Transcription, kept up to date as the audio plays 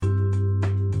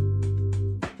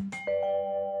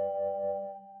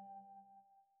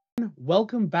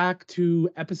Welcome back to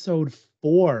episode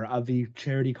 4 of the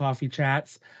Charity Coffee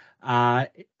Chats. Uh,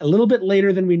 a little bit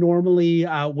later than we normally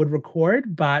would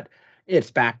record, but it's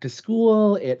back to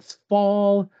school, it's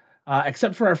fall.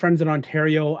 Except for our friends in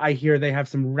Ontario, I hear they have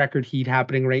some record heat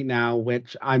happening right now,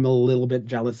 which I'm a little bit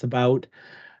jealous about.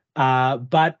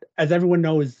 But as everyone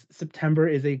knows, September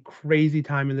is a crazy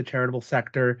time in the charitable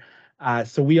sector.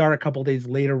 So we are a couple days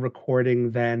later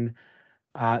recording than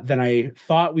I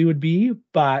thought we would be.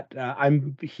 But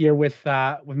I'm here with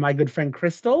my good friend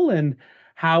Crystal. And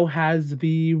how has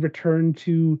the return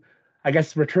to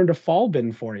fall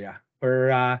been for you?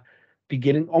 We're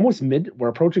beginning almost mid. We're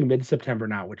approaching mid-September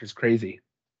now, which is crazy.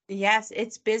 Yes,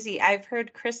 it's busy. I've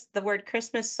heard the word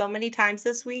Christmas so many times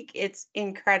this week. It's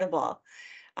incredible.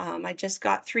 I just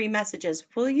got 3 messages.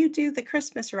 Will you do the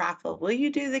Christmas raffle? Will you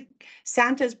do the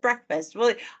Santa's breakfast?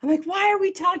 I'm like, why are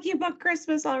we talking about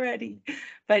Christmas already?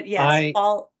 But yes, I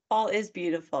fall is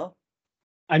beautiful.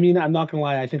 I mean, I'm not gonna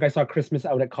lie. I think I saw Christmas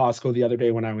out at Costco the other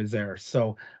day when I was there.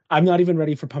 So I'm not even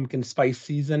ready for pumpkin spice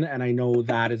season, and I know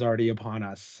that is already upon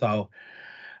us. So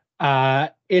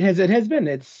it has been.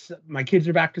 It's my kids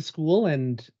are back to school,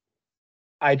 and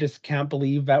I just can't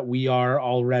believe that we are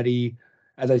already,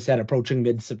 as I said, approaching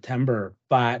mid-September.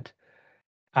 But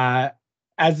uh,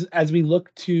 as we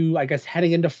look to, I guess,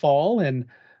 heading into fall, and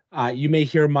you may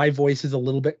hear my voice is a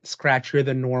little bit scratchier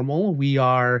than normal. We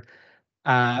are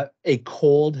a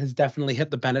cold has definitely hit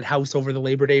the Bennett house over the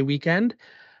Labor Day weekend.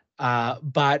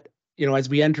 But as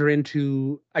we enter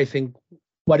into, I think,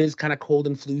 what is kind of cold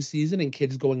and flu season and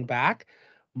kids going back,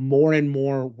 more and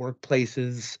more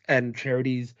workplaces and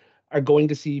charities are going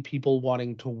to see people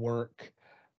wanting to work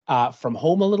from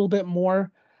home a little bit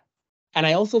more. And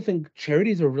I also think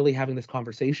charities are really having this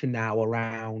conversation now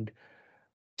around,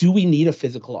 do we need a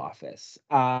physical office?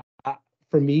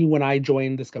 For me, when I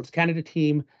joined the Scouts Canada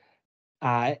team,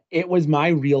 it was my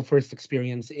real first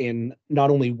experience in not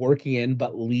only working in,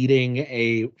 but leading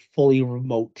a fully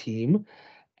remote team.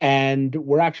 And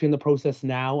we're actually in the process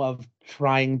now of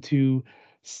trying to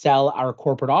sell our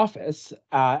corporate office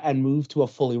and move to a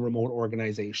fully remote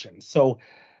organization. So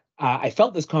I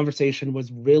felt this conversation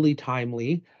was really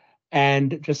timely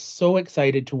and just so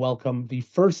excited to welcome the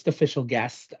first official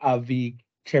guest of the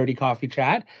Charity Coffee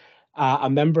Chat, a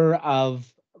member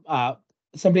of uh,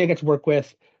 somebody I get to work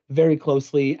with very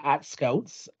closely at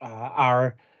Scouts,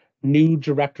 our new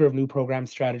director of new program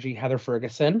strategy, Heather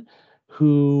Ferguson,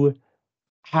 who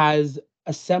has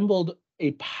assembled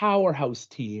a powerhouse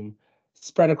team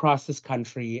spread across this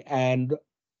country. And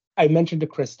I mentioned to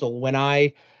Crystal when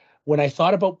I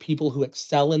thought about people who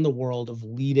excel in the world of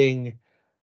leading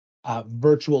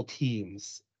virtual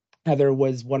teams, Heather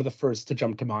was one of the first to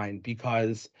jump to mind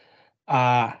because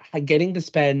getting to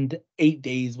spend 8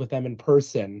 days with them in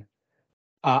person,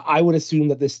 I would assume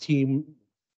that this team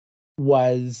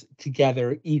was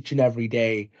together each and every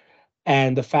day.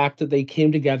 And the fact that they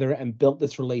came together and built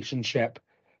this relationship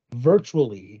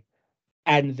virtually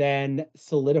and then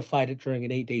solidified it during an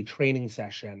 8-day training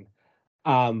session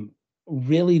um,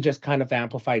 really just kind of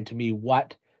amplified to me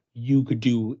what you could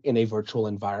do in a virtual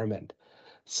environment.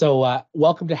 So,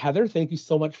 welcome to Heather. Thank you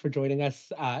so much for joining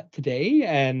us today.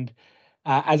 And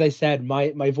as I said,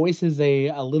 my voice is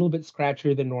a little bit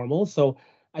scratchier than normal. So,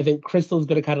 I think Crystal's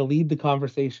going to kind of lead the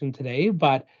conversation today,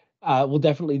 but we'll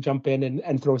definitely jump in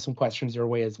and throw some questions your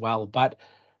way as well. But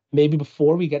maybe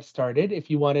before we get started, if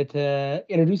you wanted to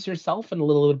introduce yourself and a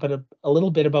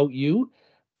little bit about you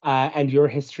and your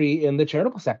history in the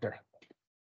charitable sector.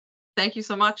 Thank you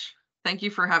so much. Thank you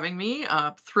for having me.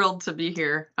 Thrilled to be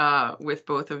here with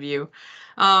both of you.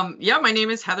 Yeah, my name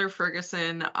is Heather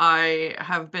Ferguson. I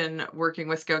have been working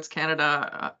with Scouts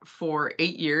Canada for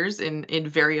 8 years in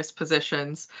various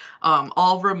positions,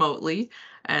 all remotely,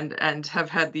 and have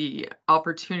had the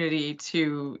opportunity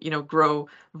to grow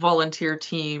volunteer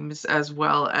teams as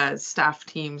well as staff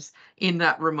teams in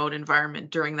that remote environment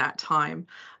during that time.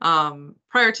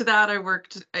 Prior to that, I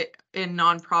worked in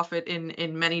nonprofit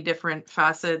in many different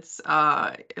facets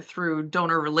through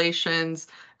donor relations,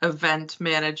 event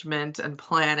management, and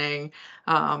planning,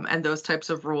 and those types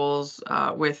of roles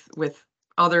with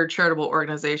other charitable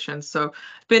organizations. So,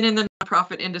 been in the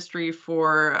nonprofit industry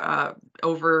for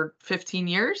over 15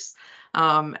 years.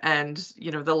 And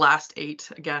the last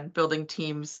 8 again building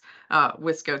teams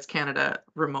with Scouts Canada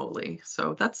remotely.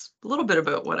 So that's a little bit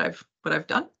about what I've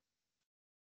done.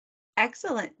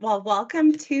 Excellent. Well,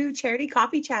 welcome to Charity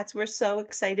Coffee Chats. We're so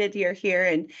excited you're here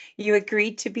and you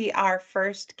agreed to be our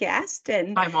first guest,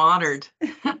 and I'm honored.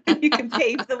 you can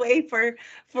pave the way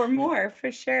for more,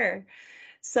 for sure.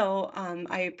 So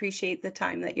I appreciate the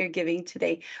time that you're giving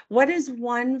today. What is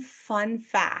one fun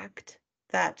fact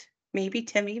that Maybe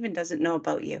Tim even doesn't know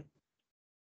about you.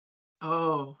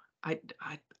 Oh,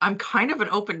 I'm kind of an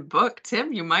open book,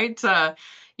 Tim. You might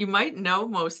know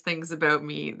most things about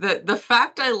me. The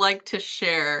fact I like to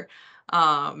share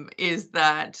is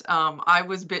that I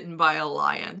was bitten by a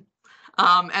lion.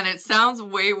 And it sounds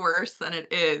way worse than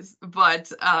it is,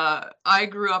 but I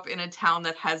grew up in a town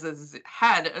that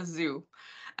had a zoo.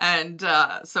 And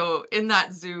so in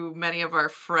that zoo, many of our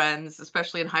friends,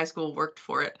 especially in high school, worked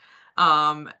for it.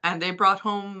 And they brought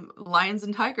home lions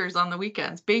and tigers on the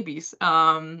weekends, babies,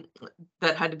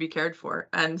 that had to be cared for.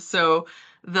 And so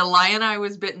the lion I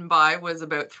was bitten by was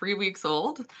about 3 weeks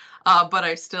old, but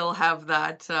I still have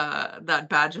that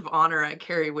badge of honor I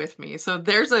carry with me. So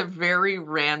there's a very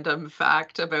random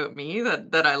fact about me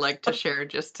that I like to share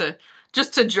just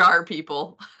to jar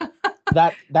people.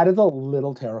 That is a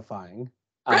little terrifying.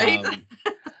 Right?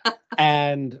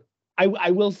 And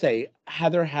I will say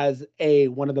Heather has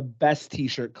one of the best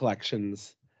t-shirt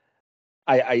collections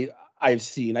I I've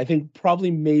seen. I think probably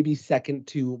maybe second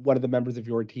to one of the members of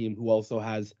your team who also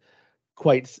has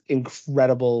quite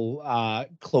incredible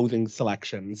clothing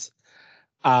selections.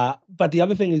 But the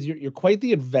other thing is you're quite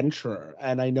the adventurer,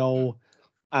 and I know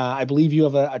I believe you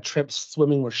have a trip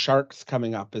swimming with sharks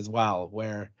coming up as well,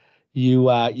 where you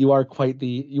are quite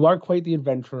the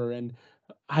adventurer, and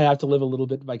I have to live a little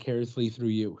bit vicariously through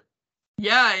you.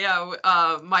 Yeah,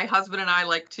 yeah. My husband and I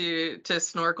like to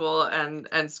snorkel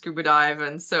and scuba dive,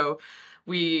 and so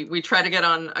we try to get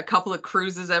on a couple of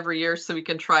cruises every year so we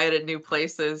can try it at new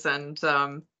places. And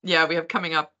yeah, we have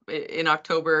coming up in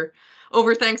October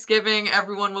over Thanksgiving.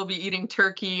 Everyone will be eating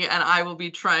turkey, and I will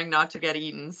be trying not to get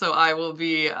eaten. So I will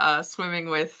be swimming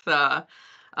with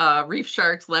reef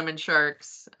sharks, lemon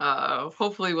sharks.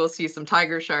 Hopefully, we'll see some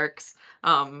tiger sharks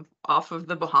off of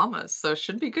the Bahamas. So it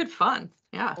should be good fun.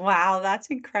 Yeah. Wow, that's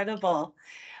incredible.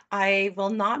 I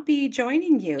will not be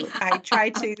joining you. I try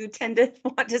to tend to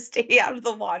want to stay out of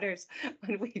the waters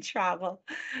when we travel.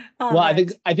 Oh, Well,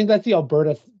 that's I think that's the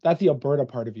Alberta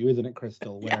part of you, isn't it,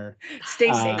 Crystal? yeah. Where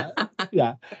Stay safe.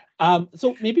 yeah.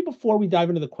 So maybe before we dive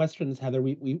into the questions, Heather,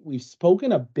 we've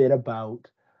spoken a bit about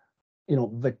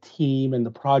the team and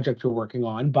the project you're working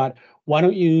on, but why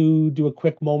don't you do a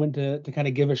quick moment to kind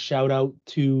of give a shout out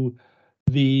to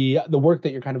the work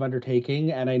that you're kind of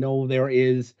undertaking? And I know there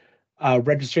is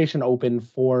registration open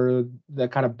for the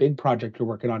kind of big project you're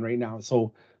working on right now.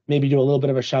 So maybe do a little bit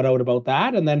of a shout out about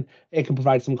that, and then it can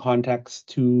provide some context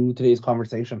to today's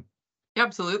conversation. Yeah,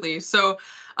 absolutely. So,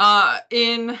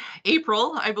 in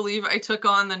April, I believe I took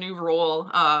on the new role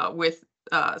with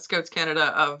Scouts Canada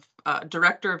of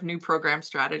Director of New Program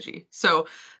Strategy. So,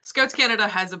 Scouts Canada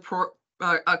has a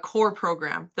core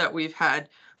program that we've had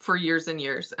for years and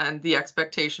years, and the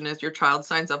expectation is your child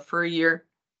signs up for a year.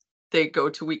 They go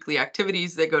to weekly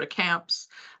activities, they go to camps,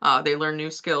 they learn new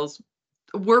skills.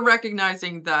 We're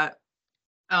recognizing that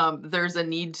there's a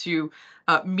need to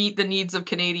meet the needs of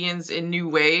Canadians in new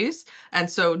ways. And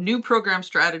so, new program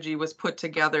strategy was put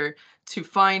together to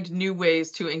find new ways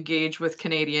to engage with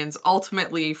Canadians,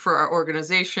 ultimately for our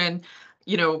organization,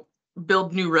 you know,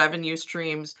 build new revenue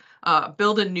streams,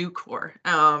 build a new core,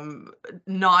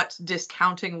 not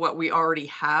discounting what we already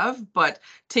have, but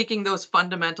taking those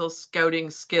fundamental scouting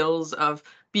skills of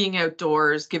being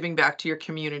outdoors, giving back to your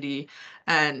community,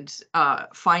 and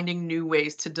finding new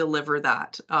ways to deliver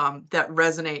that that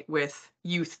resonate with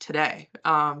youth today.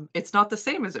 It's not the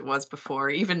same as it was before,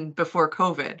 even before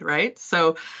COVID, right?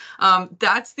 So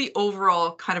that's the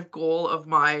overall kind of goal of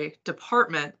my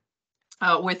department.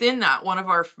 Within that, one of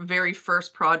our very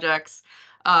first projects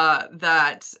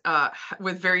that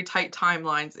with very tight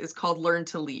timelines is called Learn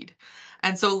to Lead.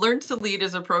 And so Learn to Lead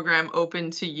is a program open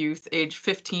to youth age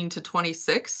 15 to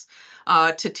 26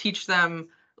 to teach them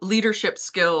leadership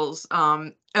skills,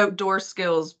 outdoor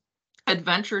skills,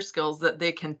 adventure skills that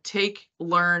they can take,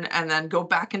 learn, and then go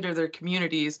back into their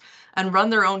communities and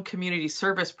run their own community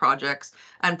service projects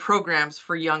and programs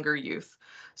for younger youth.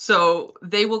 So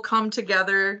they will come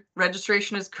together.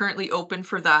 Registration is currently open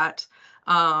for that.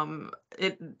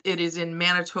 It is in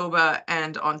Manitoba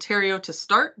and Ontario to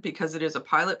start because it is a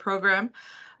pilot program.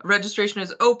 Registration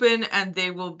is open, and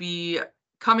they will be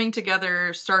coming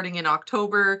together starting in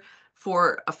October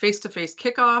for a face-to-face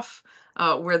kickoff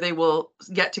where they will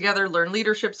get together, learn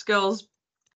leadership skills,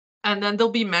 and then they'll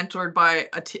be mentored by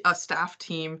a staff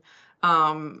team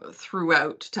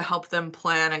throughout to help them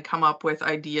plan and come up with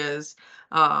ideas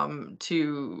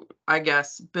to, I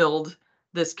guess, build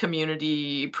this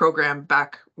community program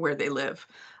back where they live.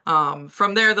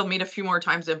 From there, they'll meet a few more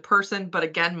times in person, but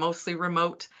again, mostly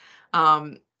remote.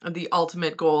 The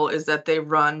ultimate goal is that they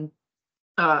run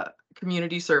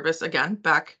community service again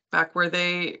back back where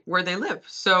they live.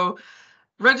 So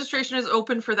registration is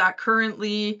open for that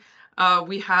currently.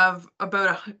 We have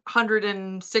about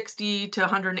 160 to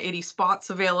 180 spots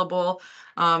available,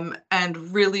 and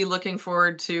really looking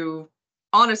forward to,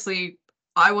 honestly,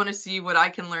 I want to see what I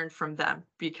can learn from them,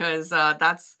 because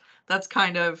that's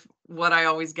kind of what I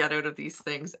always get out of these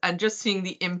things, and just seeing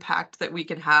the impact that we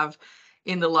can have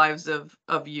in the lives of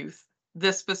youth.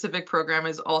 This specific program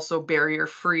is also barrier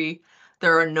free.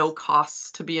 There are no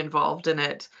costs to be involved in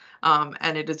it.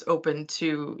 And it is open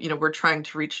to, we're trying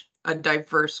to reach a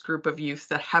diverse group of youth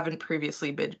that haven't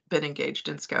previously been engaged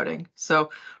in scouting. So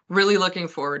really looking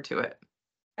forward to it.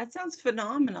 That sounds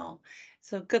phenomenal.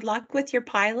 So good luck with your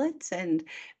pilots, and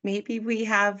maybe we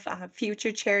have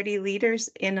future charity leaders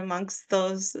in amongst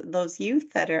those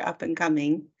youth that are up and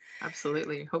coming.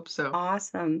 Absolutely. Hope so.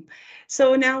 Awesome.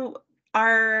 So now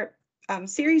our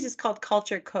series is called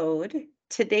Culture Code.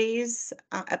 Today's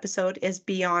episode is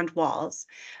Beyond Walls,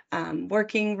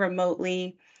 working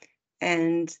remotely,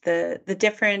 and the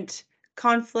different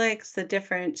conflicts, the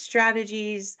different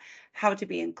strategies, how to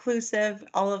be inclusive,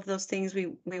 all of those things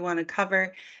we want to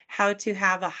cover, how to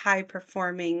have a high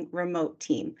performing remote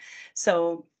team.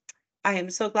 So I am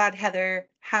so glad Heather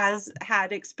has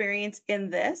had experience in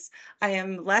this. I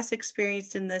am less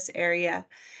experienced in this area.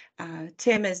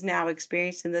 Tim is now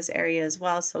experienced in this area as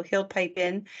well, so he'll pipe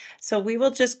in. So we will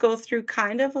just go through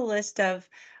kind of a list of,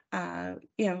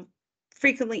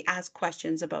 frequently asked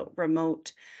questions about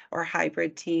remote or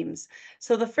hybrid teams.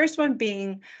 So the first one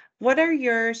being, what are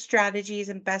your strategies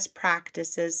and best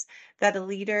practices that a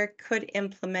leader could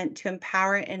implement to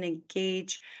empower and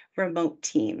engage remote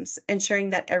teams, ensuring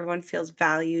that everyone feels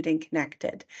valued and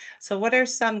connected? So what are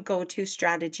some go-to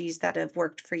strategies that have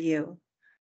worked for you?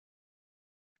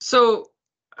 So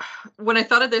when I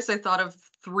thought of this, I thought of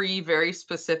 3 very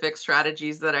specific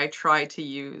strategies that I try to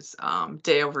use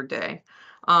day over day.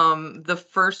 The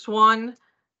first one,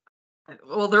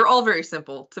 well, they're all very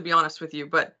simple, to be honest with you,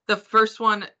 but the first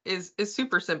one is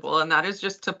super simple, and that is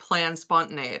just to plan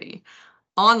spontaneity.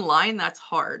 Online, that's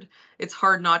hard. It's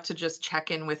hard not to just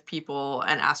check in with people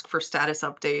and ask for status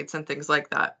updates and things like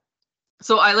that.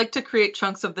 So I like to create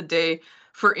chunks of the day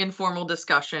for informal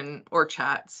discussion or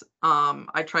chats.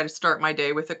 I try to start my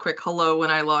day with a quick hello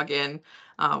when I log in.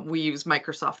 We use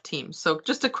Microsoft Teams. So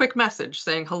just a quick message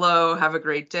saying hello, have a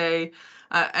great day,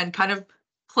 and kind of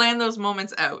plan those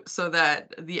moments out so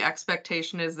that the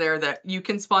expectation is there that you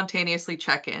can spontaneously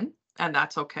check in, and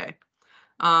that's okay.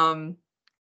 Um,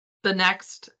 the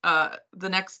next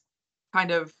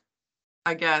kind of,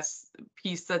 I guess,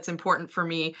 piece that's important for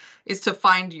me is to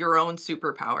find your own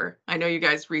superpower. I know you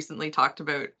guys recently talked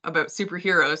about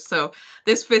superheroes, so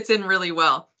this fits in really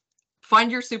well. Find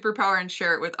your superpower and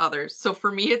share it with others. So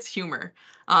for me, it's humor.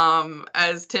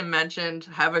 As Tim mentioned,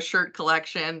 have a shirt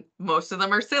collection. Most of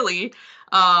them are silly.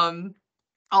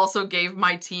 Also gave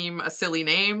my team a silly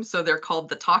name, so they're called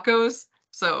the Tacos.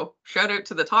 So shout out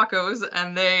to the Tacos,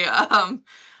 and they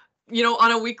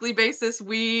on a weekly basis,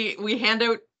 we hand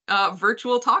out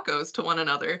virtual tacos to one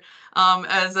another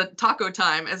as a taco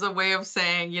time, as a way of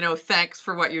saying, thanks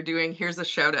for what you're doing. Here's a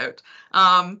shout out.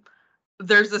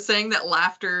 There's a saying that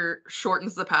laughter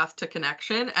shortens the path to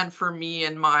connection. And for me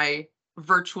and my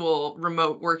virtual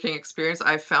remote working experience,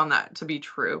 I've found that to be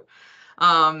true.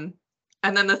 And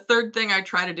then the third thing I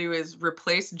try to do is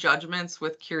replace judgments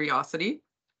with curiosity.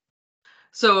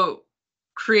 So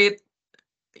create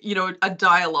a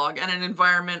dialogue and an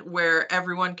environment where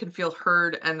everyone can feel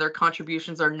heard and their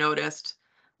contributions are noticed,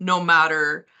 no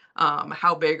matter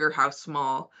how big or how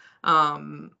small.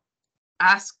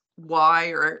 Ask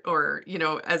why, or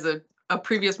as a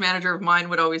previous manager of mine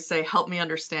would always say, help me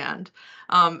understand.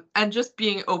 And just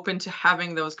being open to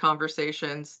having those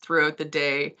conversations throughout the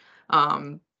day,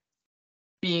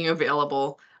 being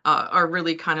available, are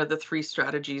really kind of the 3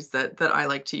 strategies that I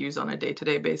like to use on a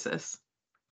day-to-day basis.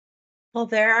 Well,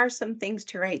 there are some things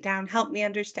to write down. Help me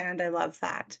understand. I love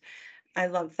that. I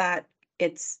love that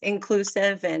it's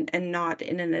inclusive and not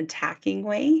in an attacking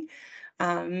way.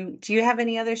 Do you have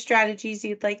any other strategies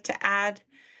you'd like to add,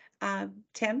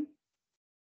 Tim?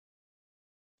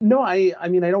 No, I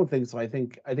mean, I don't think so. I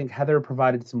think Heather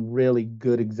provided some really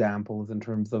good examples in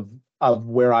terms of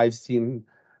where I've seen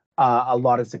a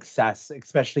lot of success,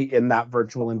 especially in that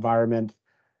virtual environment.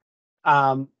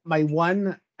 I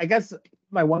guess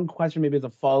my one question maybe as a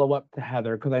follow-up to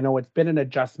Heather, because I know it's been an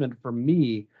adjustment for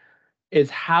me, is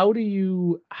how do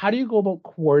you go about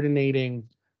coordinating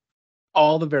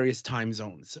all the various time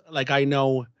zones? Like, I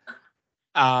know,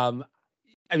 I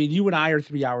mean, you and I are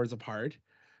 3 hours apart.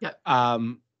 Yeah.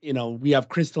 We have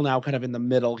Crystal now kind of in the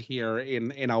middle here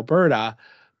in Alberta,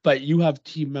 but you have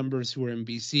team members who are in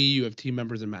BC, you have team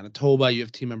members in Manitoba, you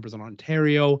have team members in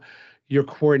Ontario. You're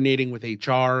coordinating with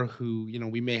HR who,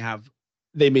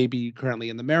 they may be currently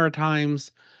in the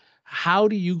Maritimes. How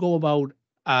do you go about,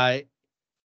 I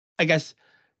guess,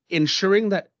 ensuring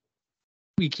that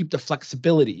we keep the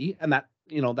flexibility and that,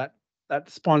 now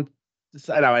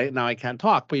I can't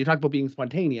talk, but you talk about being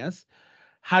spontaneous.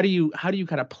 How do you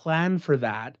kind of plan for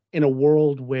that in a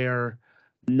world where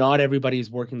not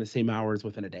everybody's working the same hours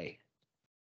within a day?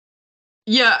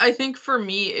 Yeah, I think for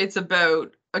me, it's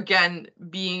about, again,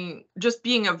 being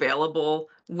available,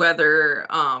 whether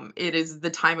it is the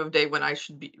time of day when I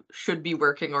should be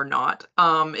working or not.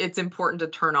 It's important to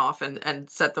turn off and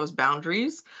set those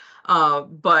boundaries.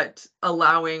 But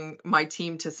allowing my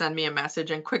team to send me a message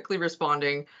and quickly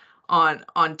responding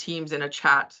on Teams in a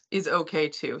chat is okay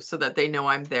too, so that they know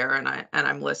I'm there and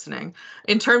I'm listening.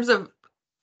 In terms of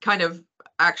kind of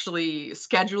actually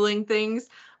scheduling things,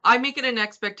 I make it an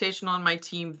expectation on my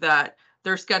team that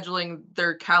they're scheduling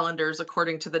their calendars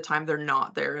according to the time they're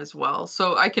not there as well.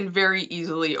 So I can very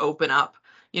easily open up,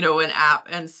 an app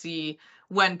and see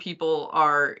when people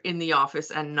are in the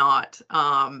office and not,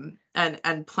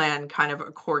 and plan kind of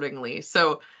accordingly.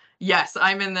 So yes,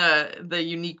 I'm in the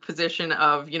unique position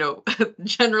of,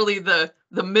 generally the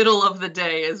middle of the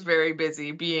day is very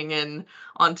busy, being in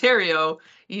Ontario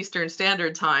Eastern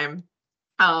Standard Time.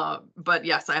 But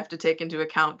yes, I have to take into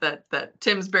account that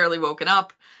Tim's barely woken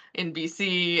up in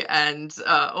BC, and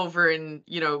over in,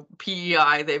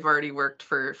 PEI, they've already worked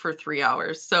for 3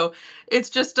 hours. So it's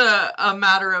just a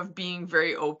matter of being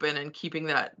very open and keeping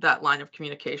that line of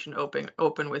communication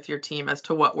open with your team as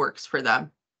to what works for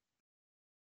them.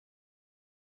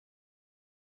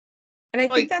 And I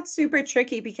think Like, that's super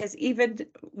tricky because even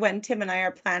when Tim and I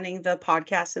are planning the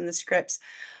podcast and the scripts,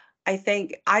 I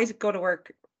think I go to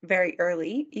work very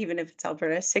early, even if it's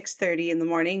Alberta, 6:30 in the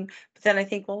morning. But then I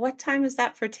think, well, what time is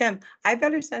that for Tim? I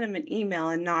better send him an email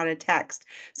and not a text.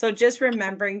 So just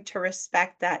remembering to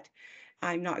respect that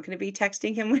I'm not going to be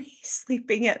texting him when he's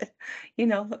sleeping at,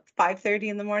 5:30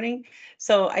 in the morning.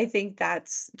 So I think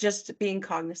that's just being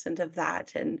cognizant of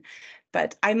that.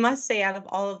 But I must say, out of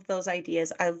all of those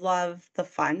ideas, I love the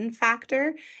fun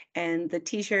factor and the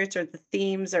t-shirts or the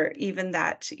themes, or even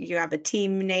that you have a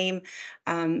team name.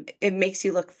 It makes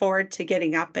you look forward to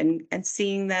getting up and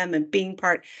seeing them and being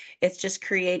part. It's just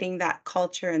creating that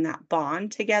culture and that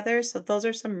bond together. So those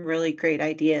are some really great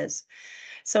ideas.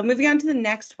 So moving on to the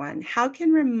next one, how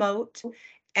can remote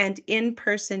and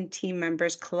in-person team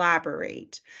members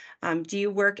collaborate?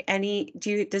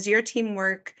 Does your team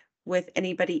work with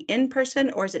anybody in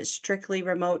person, or is it strictly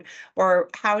remote? Or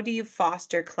how do you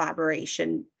foster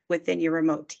collaboration within your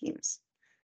remote teams?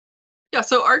 Yeah,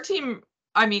 so our team,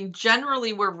 I mean,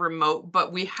 generally we're remote,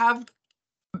 but we have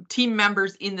team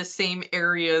members in the same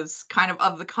areas kind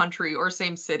of the country or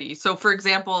same city. So for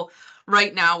example,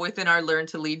 right now within our Learn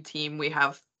to Lead team, we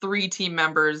have 3 team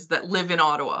members that live in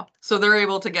Ottawa. So they're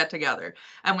able to get together.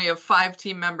 And we have 5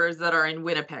 team members that are in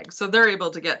Winnipeg. So they're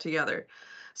able to get together.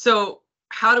 So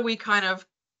how do we kind of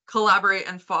collaborate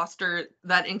and foster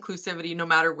that inclusivity no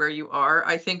matter where you are?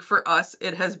 I think for us,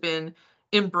 it has been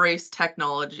embrace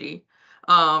technology.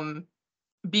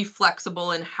 Be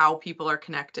flexible in how people are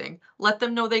connecting. Let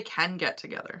them know they can get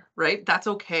together, right? That's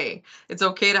okay. It's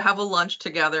okay to have a lunch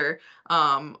together,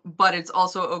 but it's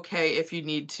also okay if you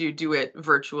need to do it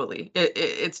virtually.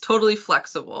 It's totally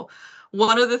flexible.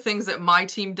 One of the things that my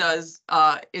team does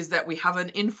is that we have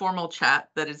an informal chat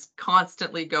that is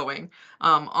constantly going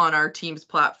on our Teams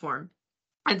platform.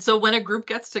 And so when a group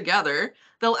gets together,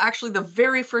 they'll actually, the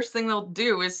very first thing they'll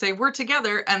do is say, we're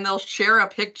together, and they'll share a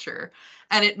picture.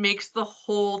 And it makes the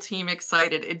whole team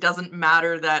excited. It doesn't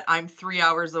matter that I'm 3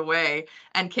 hours away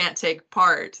and can't take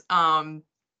part.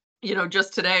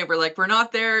 Just today, we're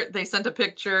not there. They sent a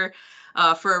picture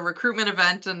for a recruitment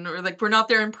event, and we're like, we're not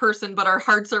there in person, but our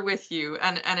hearts are with you.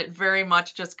 And it very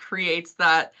much just creates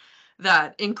that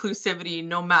inclusivity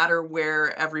no matter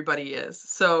where everybody is.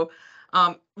 So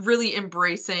really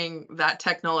embracing that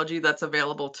technology that's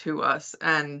available to us,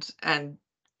 and kind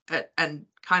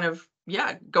of,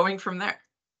 yeah, going from there.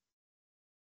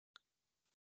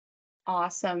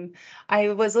 Awesome. I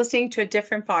was listening to a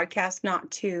different podcast, not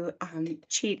to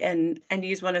cheat and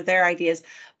use one of their ideas,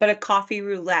 but a coffee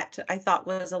roulette I thought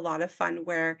was a lot of fun,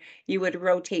 where you would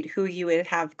rotate who you would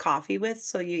have coffee with,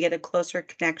 so you get a closer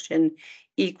connection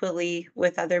equally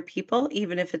with other people,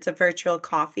 even if it's a virtual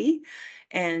coffee.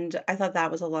 And I thought that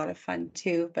was a lot of fun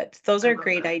too. But those I are love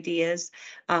great that. ideas.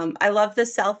 I love the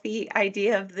selfie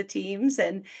idea of the teams,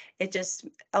 and it just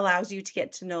allows you to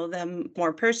get to know them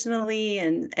more personally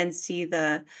and see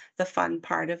the fun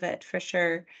part of it, for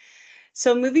sure.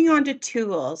 So moving on to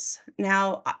tools.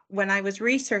 Now, when I was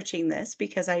researching this,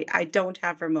 because I don't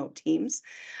have remote teams,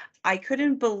 I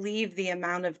couldn't believe the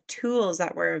amount of tools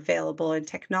that were available and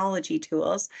technology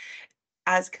tools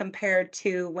as compared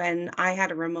to when I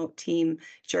had a remote team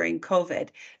during COVID.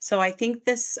 So I think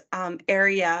this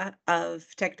area of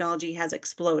technology has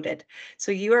exploded.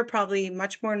 So you are probably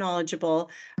much more knowledgeable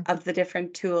of the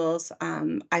different tools.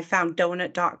 I found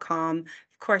donut.com.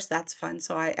 Of course, that's fun.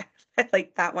 So I, I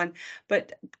like that one.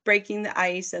 But breaking the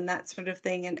ice and that sort of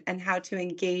thing, and how to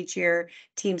engage your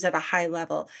teams at a high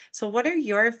level. So what are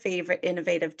your favorite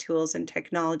innovative tools and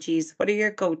technologies? What are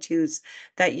your go-tos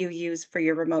that you use for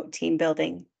your remote team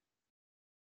building?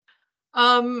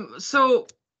 So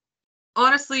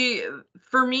honestly,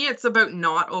 for me, it's about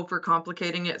not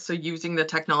overcomplicating it. So using the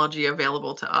technology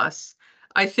available to us.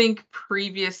 I think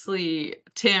previously,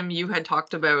 Tim, you had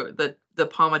talked about the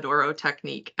Pomodoro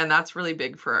technique, and that's really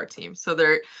big for our team. So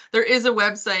there is a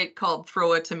website called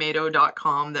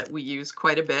throwatomato.com that we use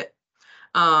quite a bit.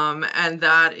 And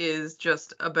that is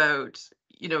just about,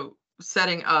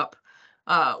 setting up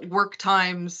work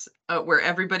times where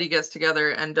everybody gets together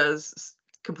and does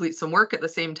complete some work at the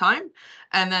same time,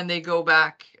 and then they go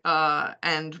back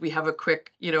and we have a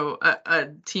quick, a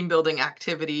team building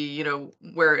activity,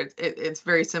 where it's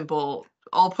very simple.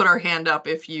 All put our hand up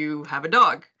if you have a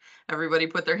dog. Everybody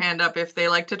put their hand up if they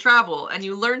like to travel, and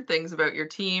you learn things about your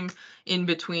team in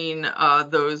between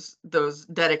those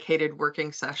dedicated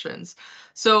working sessions.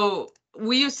 So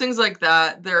we use things like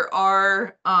that. There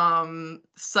are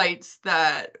sites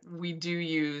that we do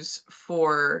use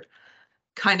for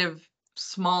kind of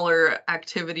smaller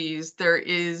activities. There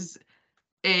is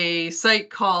a site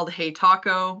called Hey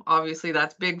Taco. Obviously,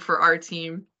 that's big for our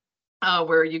team,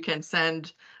 where you can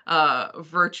send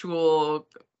virtual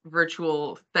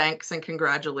thanks and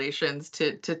congratulations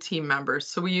to team members.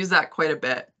 So we use that quite a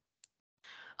bit.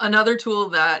 Another tool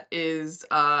that is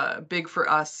big for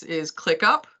us is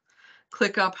ClickUp.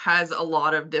 ClickUp has a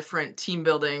lot of different team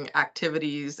building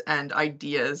activities and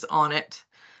ideas on it.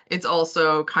 It's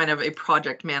also kind of a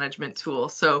project management tool.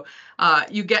 So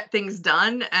you get things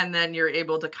done, and then you're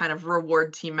able to kind of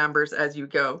reward team members as you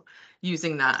go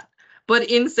using that. But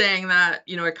in saying that,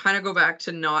 I kind of go back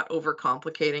to not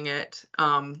overcomplicating it.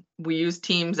 We use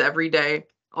Teams every day,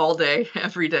 all day,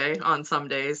 every day on some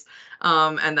days.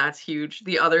 And that's huge.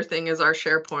 The other thing is our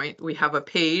SharePoint. We have a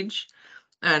page,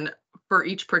 and for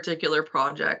each particular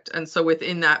project. And so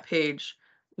within that page,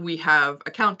 we have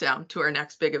a countdown to our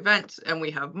next big event, and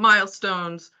we have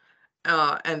milestones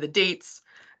and the dates,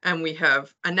 and we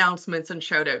have announcements and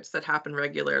shout outs that happen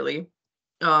regularly.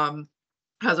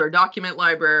 Has our document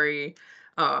library,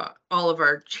 all of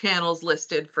our channels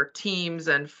listed for Teams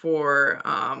and for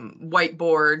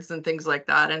whiteboards and things like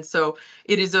that. And so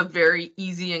it is a very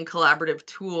easy and collaborative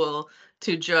tool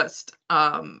to just,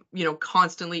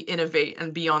 constantly innovate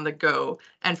and be on the go,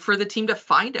 and for the team to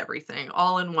find everything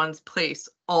all in one place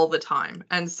all the time.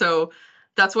 And so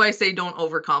that's why I say don't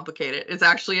overcomplicate it. It's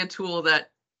actually a tool that,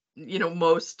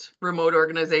 most remote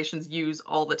organizations use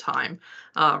all the time,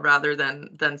 rather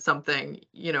than something,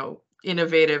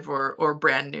 innovative or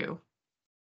brand new.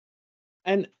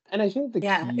 And I think the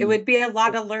Yeah, it key, would be a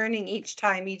lot of learning each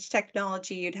time, each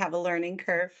technology, you'd have a learning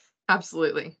curve.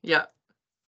 Absolutely. Yeah.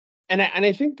 and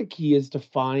I think the key is to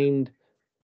find,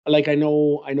 like, I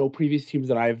know previous teams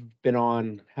that I've been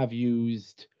on have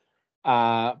used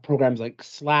programs like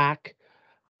Slack.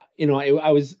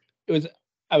 I was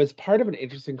part of an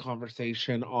interesting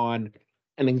conversation on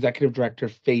an executive director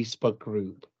Facebook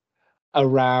group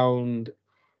around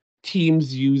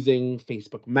teams using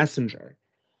Facebook Messenger.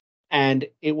 And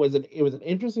it was an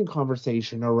interesting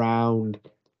conversation around,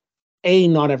 A,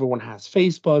 not everyone has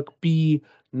Facebook, B,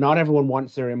 not everyone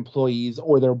wants their employees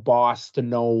or their boss to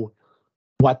know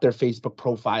what their Facebook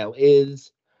profile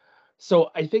is.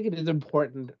 So I think it is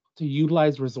important to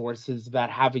utilize resources that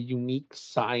have a unique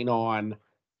sign on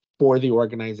for the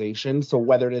organization. So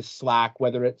whether it is Slack,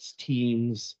 whether it's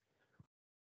Teams,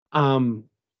 um,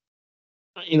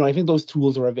 I think those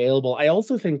tools are available. I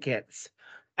also think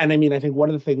and I mean, I think one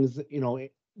of the things,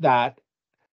 that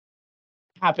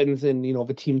happens in,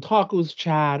 the Team Tacos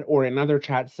chat or in other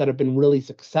chats that have been really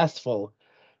successful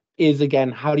is,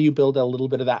 again, how do you build a little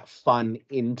bit of that fun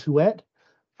into it?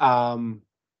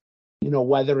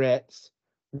 Whether it's,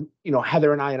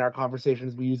 Heather and I in our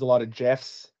conversations, we use a lot of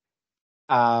GIFs.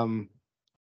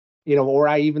 Or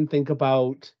I even think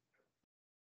about,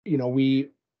 we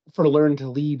for Learn to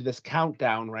Lead, this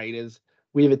countdown, right, is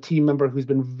we have a team member who's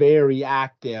been very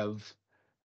active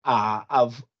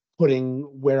of putting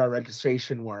where our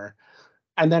registration were.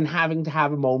 and then having to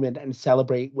have a moment and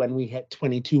celebrate when we hit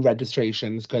 22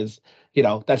 registrations because,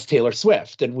 that's Taylor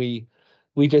Swift. And we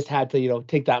just had to,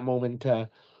 take that moment to,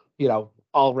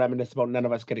 all reminisce about none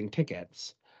of us getting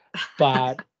tickets.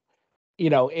 But,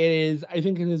 I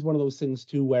think it is one of those things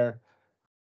too where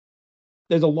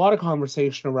there's a lot of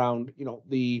conversation around,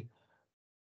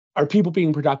 are people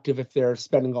being productive if they're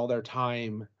spending all their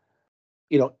time,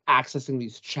 accessing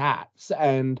these chats?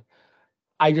 And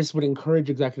I just would encourage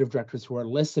executive directors who are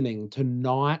listening to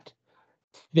not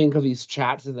think of these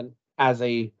chats as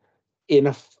a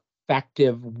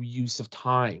ineffective use of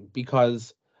time,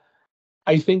 because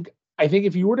I think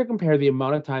if you were to compare the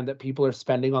amount of time that people are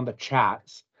spending on the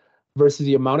chats versus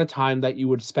the amount of time that you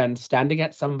would spend standing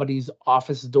at somebody's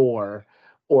office door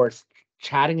or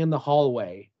chatting in the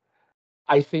hallway,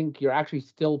 I think you're actually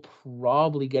still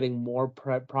probably getting more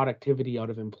productivity out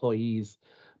of employees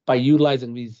by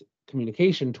utilizing these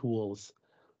communication tools,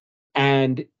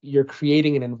 and you're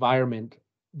creating an environment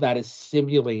that is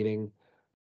simulating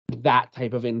that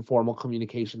type of informal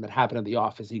communication that happened at the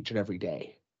office each and every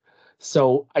day.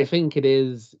 So I think it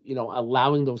is,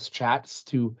 allowing those chats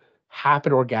to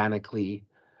happen organically.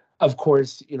 Of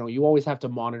course, you always have to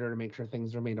monitor to make sure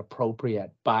things remain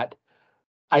appropriate, but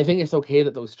I think it's okay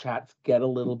that those chats get a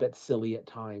little bit silly at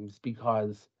times,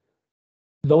 because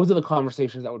those are the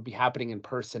conversations that would be happening in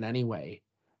person anyway.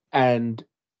 And,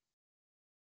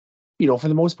 for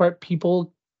the most part,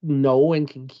 people know and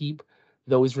can keep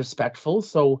those respectful.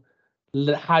 So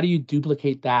how do you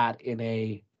duplicate that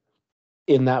in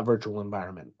that virtual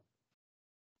environment?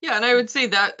 Yeah, and I would say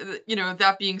that,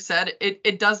 that being said,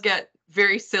 it does get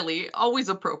very silly, always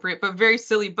appropriate, but very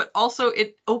silly, but also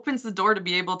it opens the door to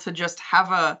be able to just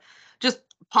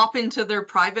pop into their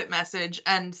private message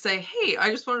and say, "Hey, I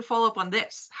just want to follow up on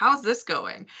this. How's this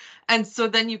going?" And so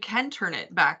then you can turn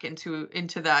it back into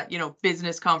that,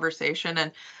 business conversation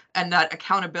and that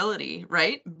accountability,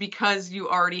 right? Because you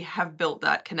already have built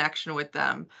that connection with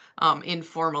them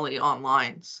informally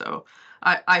online. So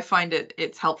I find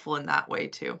it's helpful in that way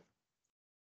too.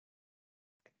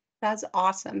 That's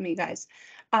awesome, you guys.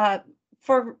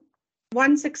 For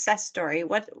one success story,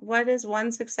 what is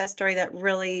one success story that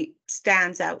really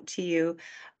stands out to you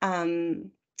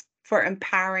for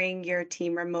empowering your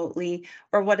team remotely,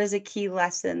 or what is a key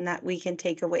lesson that we can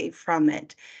take away from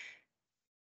it?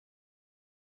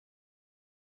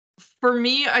 For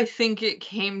me, I think it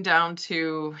came down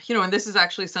to, and this is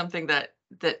actually something that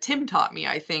Tim taught me,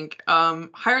 I think,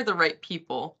 hire the right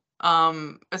people.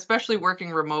 Especially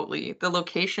working remotely. The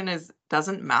location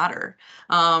doesn't matter.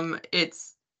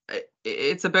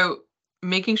 It's about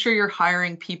making sure you're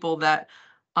hiring people that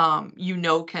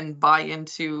can buy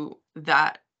into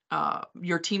that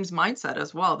your team's mindset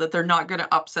as well, that they're not going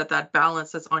to upset that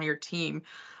balance that's on your team.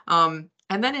 And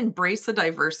then embrace the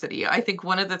diversity. I think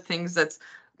one of the things that's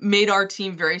made our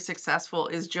team very successful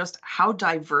is just how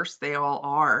diverse they all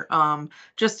are,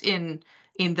 just in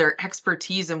their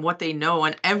expertise and what they know.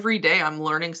 And every day I'm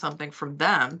learning something from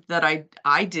them that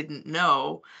I didn't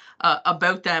know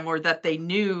about them, or that they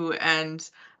knew. And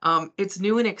it's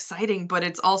new and exciting, but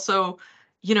it's also,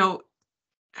 you know,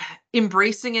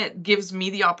 embracing it gives me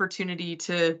the opportunity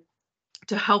to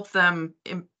help them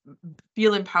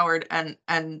feel empowered and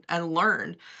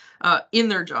learn in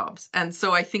their jobs. And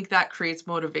so I think that creates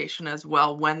motivation as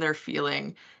well when they're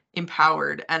feeling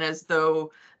empowered and as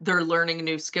though they're learning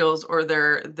new skills, or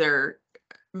they're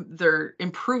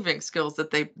improving skills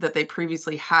that they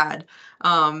previously had.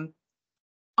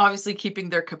 Obviously keeping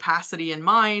their capacity in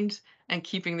mind and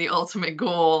keeping the ultimate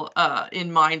goal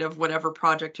in mind of whatever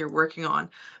project you're working on.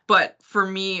 But for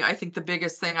me, I think the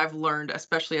biggest thing I've learned,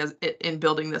 especially in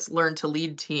building this learn to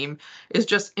lead team, is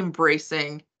just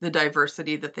embracing the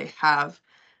diversity that they have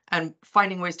and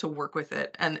finding ways to work with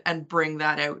it and bring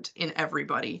that out in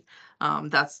everybody.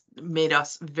 That's made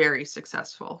us very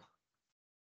successful.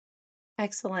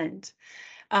 Excellent.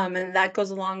 And that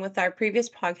goes along with our previous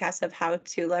podcast of how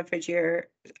to leverage your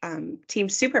team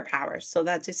superpowers. So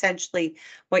that's essentially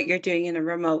what you're doing in a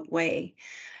remote way.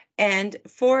 And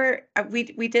for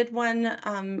we did one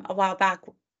a while back,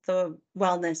 the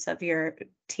wellness of your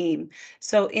team.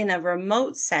 So in a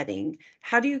remote setting,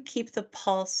 how do you keep the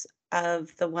pulse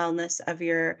of the wellness of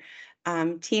your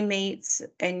teammates,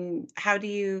 and how do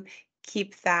you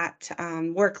keep that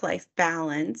work-life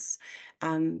balance?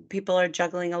 People are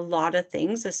juggling a lot of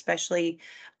things, especially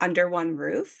under one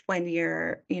roof when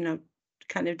you're,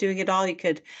 kind of doing it all. You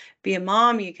could be a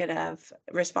mom, you could have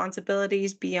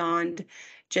responsibilities beyond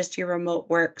just your remote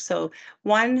work. So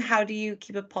one, how do you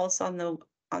keep a pulse on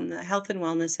the health and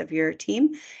wellness of your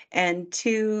team? And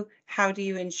two, how do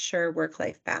you ensure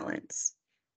work-life balance?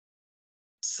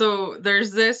 So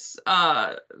there's this,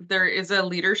 there is a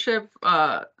leadership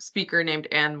speaker named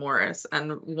Ann Morris,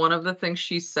 and one of the things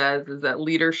she says is that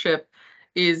leadership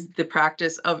is the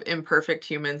practice of imperfect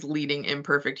humans leading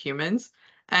imperfect humans.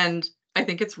 And I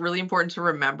think it's really important to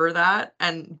remember that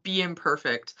and be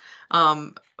imperfect.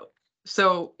 Um,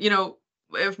 so,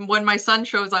 when my son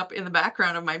shows up in the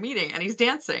background of my meeting and he's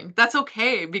dancing, that's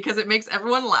okay because it makes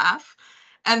everyone laugh.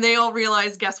 And they all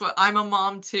realize, guess what? I'm a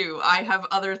mom too. I have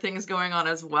other things going on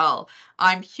as well.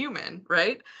 I'm human,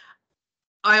 right?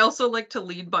 I also like to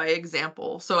lead by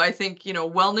example. So I think,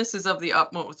 wellness is of the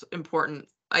utmost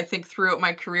importance. I think throughout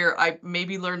my career, I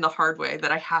maybe learned the hard way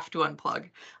that I have to unplug.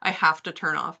 I have to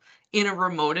turn off. In a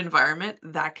remote environment,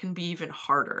 that can be even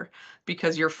harder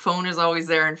because your phone is always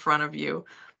there in front of you.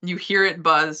 You hear it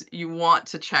buzz, you want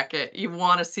to check it, you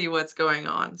want to see what's going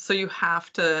on. So you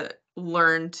have to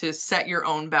learn to set your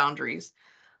own boundaries.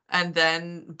 And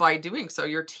then by doing so,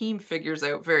 your team figures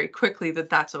out very quickly that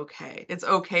that's okay. It's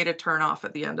okay to turn off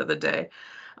at the end of the day.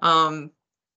 Um,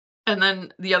 and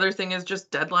then the other thing is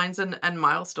just deadlines and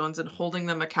milestones and holding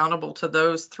them accountable to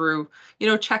those through,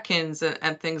 check-ins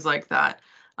and things like that.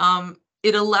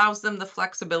 It allows them the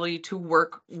flexibility to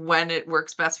work when it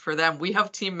works best for them. We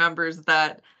have team members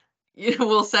that,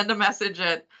 will send a message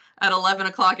at 11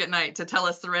 o'clock at night to tell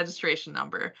us the registration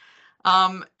number.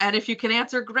 And if you can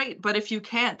answer, great. But if you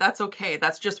can't, that's okay.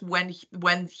 That's just when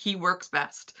he works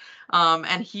best.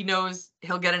 And he knows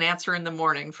he'll get an answer in the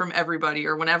morning from everybody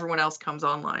or when everyone else comes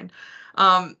online.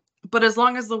 But as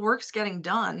long as the work's getting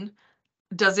done,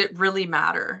 does it really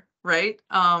matter? Right.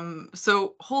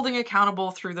 So holding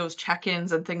accountable through those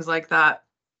check-ins and things like that,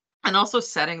 and also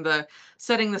setting the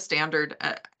standard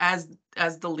as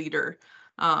the leader,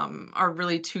 are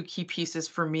really two key pieces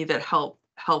for me that help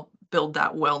build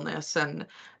that wellness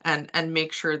and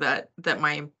make sure that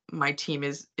my team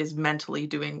is mentally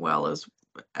doing well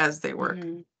as they work.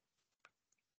 Mhm.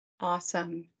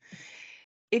 Awesome.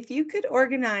 If you could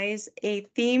organize a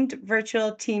themed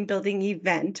virtual team building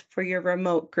event for your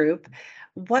remote group,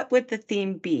 what would the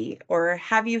theme be? Or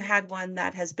have you had one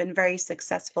that has been very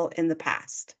successful in the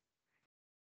past?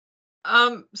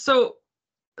 So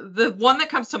the one that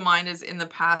comes to mind is in the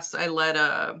past, I led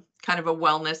a kind of a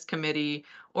wellness committee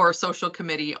or a social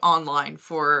committee online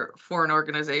for an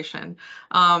organization.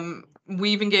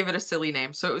 We even gave it a silly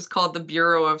name. So it was called the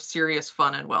Bureau of Serious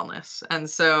Fun and Wellness. And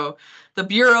so the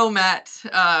Bureau met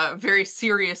very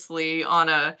seriously on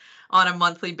a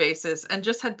monthly basis and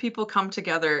just had people come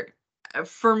together.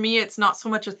 For me, it's not so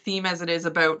much a theme as it is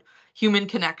about human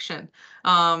connection.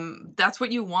 That's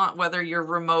what you want, whether you're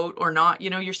remote or not.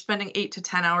 You're spending 8 to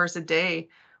 10 hours a day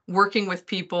working with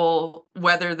people,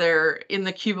 whether they're in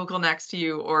the cubicle next to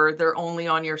you or they're only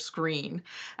on your screen.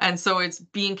 And so it's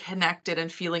being connected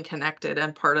and feeling connected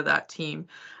and part of that team.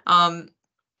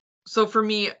 So for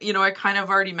me, I kind of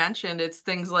already mentioned it's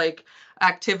things like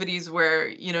activities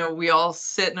where, we all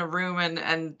sit in a room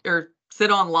and or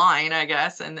sit online, I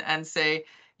guess, and say,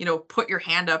 put your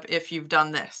hand up if you've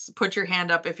done this. Put your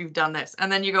hand up if you've done this.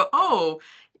 And then you go, "Oh,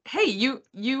 hey, you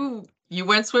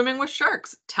went swimming with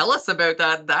sharks. Tell us about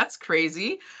that. That's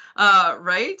crazy."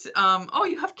 Right? Oh,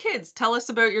 you have kids. Tell us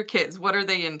about your kids. What are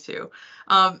they into?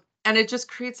 And it just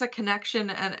creates a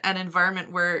connection and an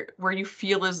environment where you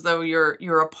feel as though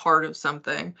you're a part of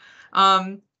something.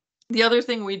 The other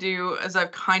thing we do, as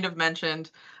I've kind of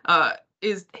mentioned, uh,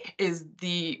 is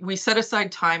we set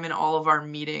aside time in all of our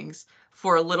meetings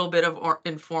for a little bit of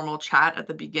informal chat at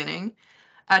the beginning.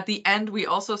 At the end, we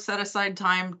also set aside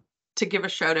time to give a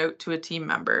shout out to a team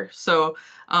member. So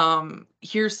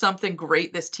here's something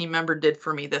great this team member did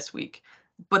for me this week.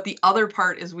 But the other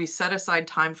part is we set aside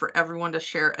time for everyone to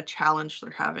share a challenge they're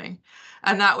having.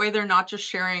 And that way we're not just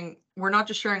sharing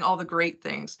all the great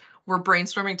things. We're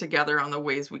brainstorming together on the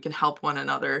ways we can help one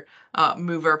another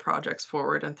move our projects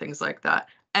forward and things like that.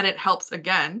 And it helps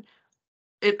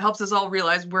us all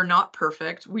realize we're not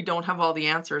perfect. We don't have all the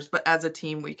answers, but as a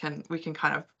team, we can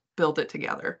kind of build it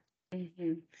together.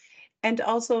 Mhm. And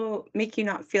also make you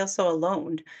not feel so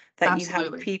alone, that you have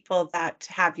Absolutely. people that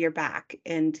have your back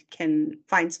and can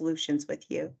find solutions with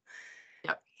you.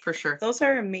 Yep, for sure. Those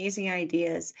are amazing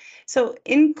ideas. So,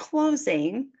 in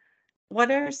closing, what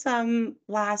are some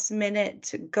last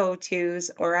minute go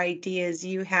tos or ideas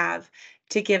you have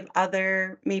to give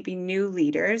other maybe new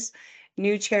leaders,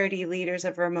 new charity leaders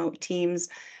of remote teams?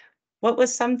 What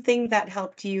was something that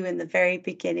helped you in the very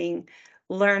beginning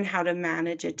learn how to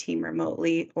manage a team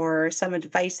remotely, or some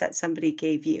advice that somebody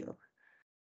gave you?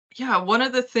 Yeah, one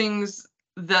of the things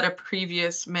that a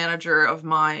previous manager of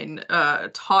mine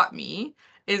taught me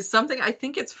is something I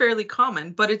think it's fairly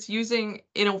common, but it's using,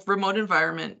 in a remote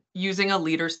environment, using a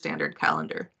leader standard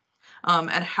calendar,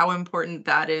 and how important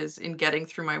that is in getting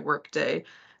through my workday,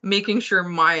 making sure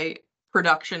my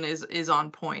production is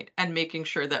on point, and making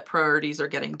sure that priorities are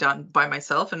getting done by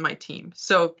myself and my team.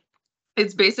 So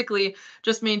it's basically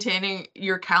just maintaining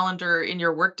your calendar in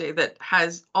your workday that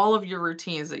has all of your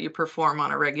routines that you perform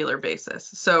on a regular basis.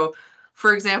 So,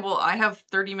 for example, I have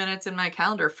 30 minutes in my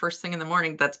calendar first thing in the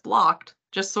morning that's blocked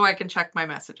just so I can check my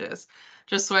messages,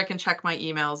 just so I can check my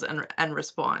emails and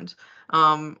respond.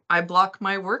 I block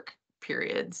my work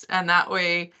periods, and that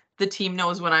way the team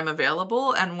knows when I'm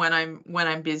available and when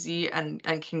I'm busy and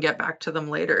can get back to them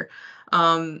later.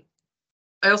 Um,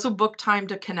 I also book time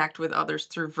to connect with others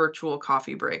through virtual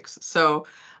coffee breaks. So,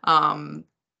 um,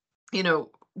 you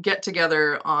know, get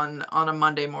together on a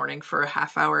Monday morning for a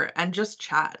half hour and just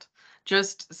chat.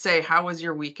 Just say, how was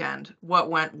your weekend?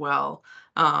 What went well?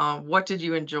 What did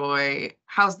you enjoy?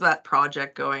 How's that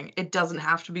project going? It doesn't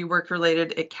have to be work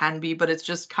related. It can be, but it's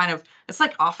just kind of, it's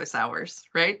like office hours,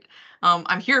 right?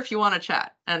 I'm here if you want to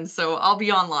chat. And so I'll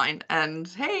be online and,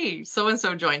 hey, so and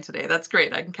so joined today. That's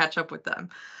great. I can catch up with them.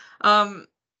 Um,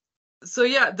 so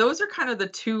yeah, those are kind of the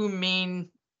two main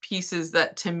pieces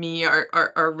that to me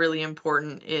are really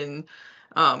important in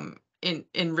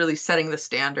really setting the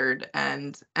standard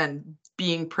and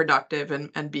being productive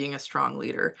and being a strong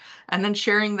leader. And then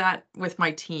sharing that with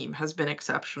my team has been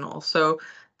exceptional. So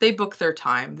they book their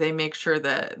time, they make sure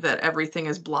that everything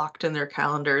is blocked in their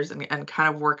calendars and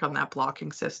kind of work on that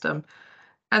blocking system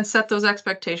and set those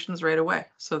expectations right away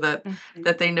so that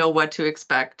they know what to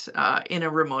expect in a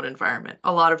remote environment.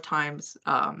 A lot of times,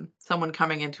 someone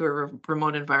coming into a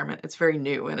remote environment, it's very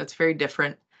new and it's very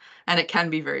different, and it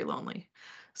can be very lonely.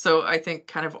 So I think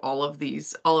kind of all of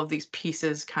these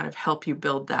pieces kind of help you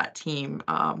build that team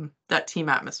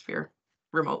atmosphere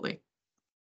remotely.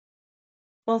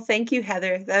 Well, thank you,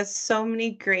 Heather. That's so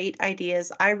many great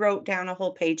ideas. I wrote down a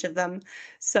whole page of them,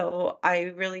 so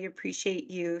I really appreciate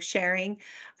you sharing.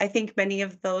 I think many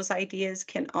of those ideas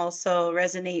can also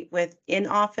resonate with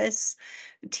in-office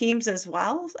teams as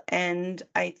well. And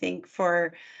I think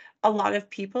for a lot of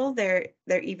people, they're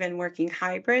even working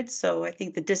hybrid. So I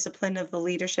think the discipline of the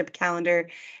leadership calendar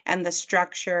and the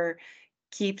structure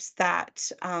keeps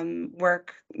that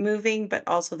work moving, but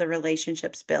also the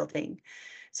relationships building.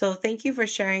 So thank you for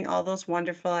sharing all those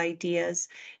wonderful ideas.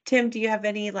 Tim, do you have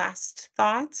any last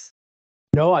thoughts?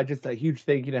 No, I just a huge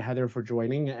thank you to Heather for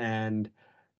joining and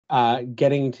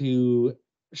getting to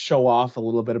show off a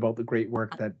little bit about the great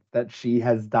work that she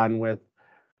has done with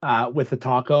the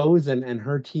tacos and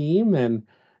her team. And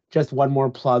just one more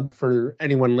plug for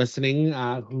anyone listening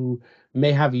who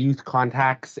may have youth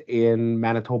contacts in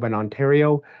Manitoba and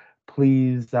Ontario.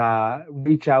 Please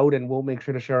reach out, and we'll make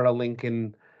sure to share a link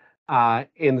in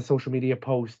the social media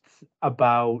posts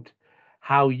about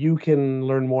how you can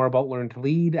learn more about Learn to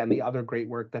Lead and the other great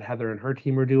work that Heather and her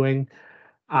team are doing.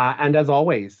 And as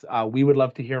always, we would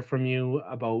love to hear from you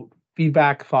about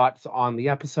feedback, thoughts on the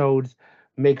episodes.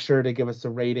 Make sure to give us a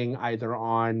rating either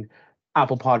on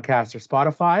Apple Podcasts or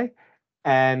Spotify.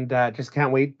 And just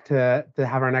can't wait to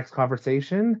have our next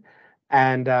conversation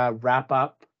and wrap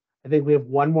up. I think we have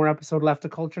one more episode left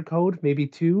of Culture Code, maybe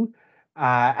two.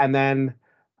 And then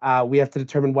we have to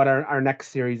determine what our next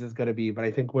series is going to be. But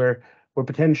I think we're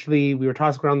potentially, we were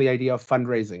tossing around the idea of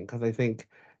fundraising, because I think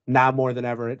now more than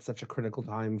ever, it's such a critical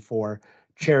time for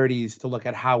charities to look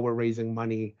at how we're raising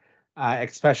money,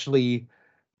 especially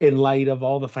in light of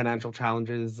all the financial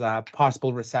challenges,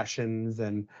 possible recessions,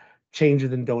 and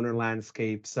changes in donor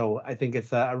landscape. So I think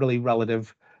it's a really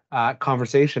relative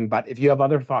conversation. But if you have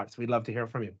other thoughts, we'd love to hear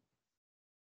from you.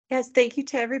 Yes, thank you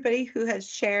to everybody who has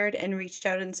shared and reached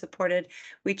out and supported.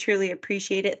 We truly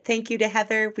appreciate it. Thank you to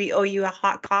Heather. We owe you a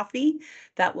hot coffee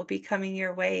that will be coming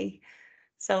your way.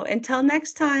 So until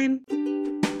next time.